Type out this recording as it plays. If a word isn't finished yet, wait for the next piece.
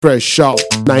Fresh out,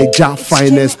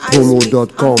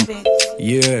 naijafinestpromo.com.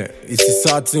 Yeah, it's a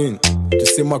sad thing to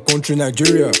see my country,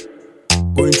 Nigeria,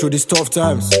 going through these tough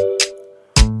times.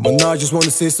 But now I just want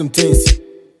to say some things.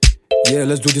 Yeah,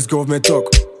 let's do this government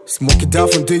talk. Smoke it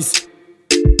down from this.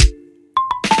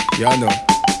 Yeah, I know.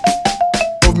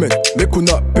 Government, make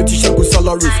una petition good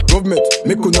salaries. Government,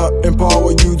 make una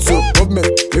empower youth. Government,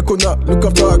 make una look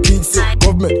after our kids.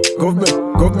 Government,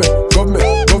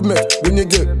 we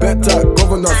need a better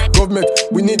governance. Government,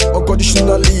 we need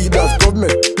unconditional leaders.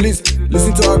 Government, please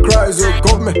listen to our cries. Oh,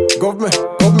 government.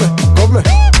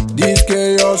 This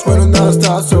chaos when I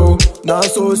start so now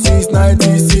so since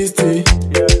 1960.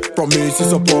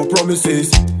 Promises upon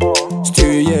promises,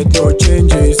 still yet no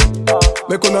changes.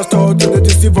 Make una start to the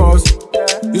deceive us.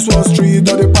 This was street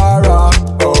or the para.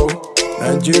 Oh,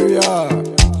 Nigeria.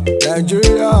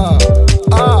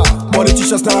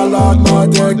 Politicians now allowed my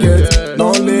decade.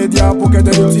 Now lay their pocket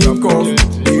and they think of.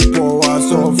 People are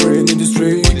suffering in the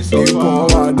street. People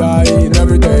are dying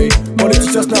every day.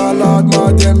 Politicians now allowed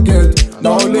my damn get.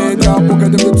 Now lay their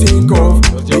pocket and they think of.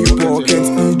 People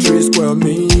can't eat 3 square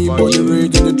me. But the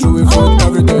rage and the true effort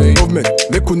every day. Government,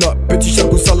 make una petition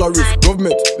good salaries.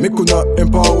 Government, make una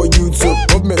empower youth.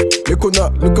 Government, make una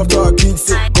look after our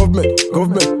kids. Government,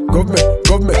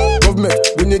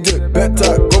 we need a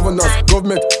better governance.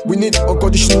 Government, we need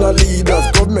unconditional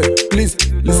leaders. Government, please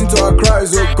listen to our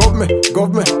cries. Oh, government.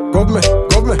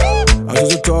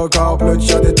 As you talk, our pledge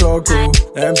they talk. Oh,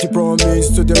 empty promise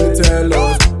to them they tell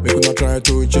us. Make una try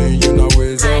to change in our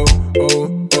ways. Oh.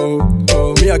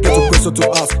 Me, I get a question to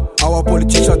ask. Our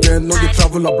politicians, they know they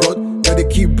travel abroad. That they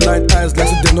keep blind eyes like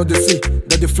they know they see.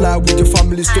 That they fly with their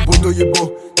families to Bodo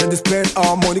Yibo. That they spend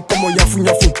our money, come on, yafun.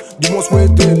 The most way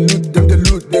they loot them, they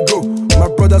loot, they go. My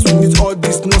brothers, we need all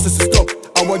this nonsense to stop.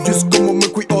 Our just come on,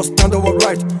 make we all stand our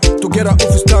right. Together,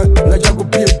 if we stand, Nigeria go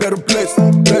be a better place.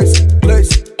 Nigeria.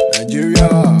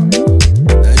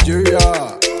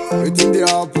 Waiting the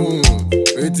happen.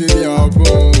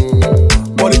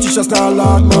 Politicians now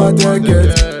allowed my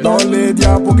decade. Now lay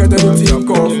their pocket and they think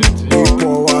of.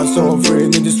 People are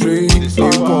suffering in the street.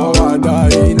 People are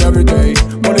dying every day.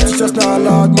 Politicians now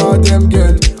allowed my damn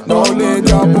get. Now lay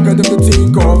their pocket and they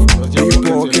think of.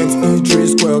 People can't eat 3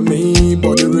 square me.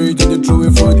 But the rage and the true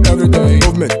effort every day.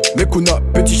 Government, make una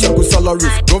petition good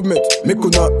salaries. Government, make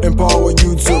una empower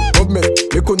youth. Government,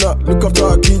 make una look after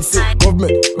our kids.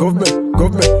 Government,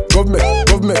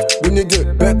 we need a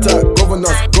better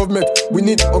governance. Government, we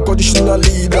need unconditional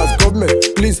leaders. Government,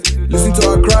 please listen to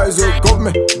our cries. Oh,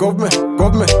 government,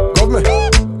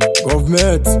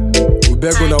 we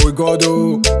beg on our God.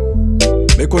 Oh,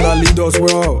 make una lead us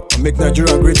well and make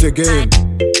Nigeria great again.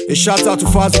 A shout out to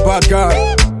Faz the bad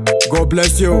guy. God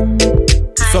bless you.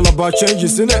 It's all about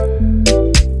changes, innit?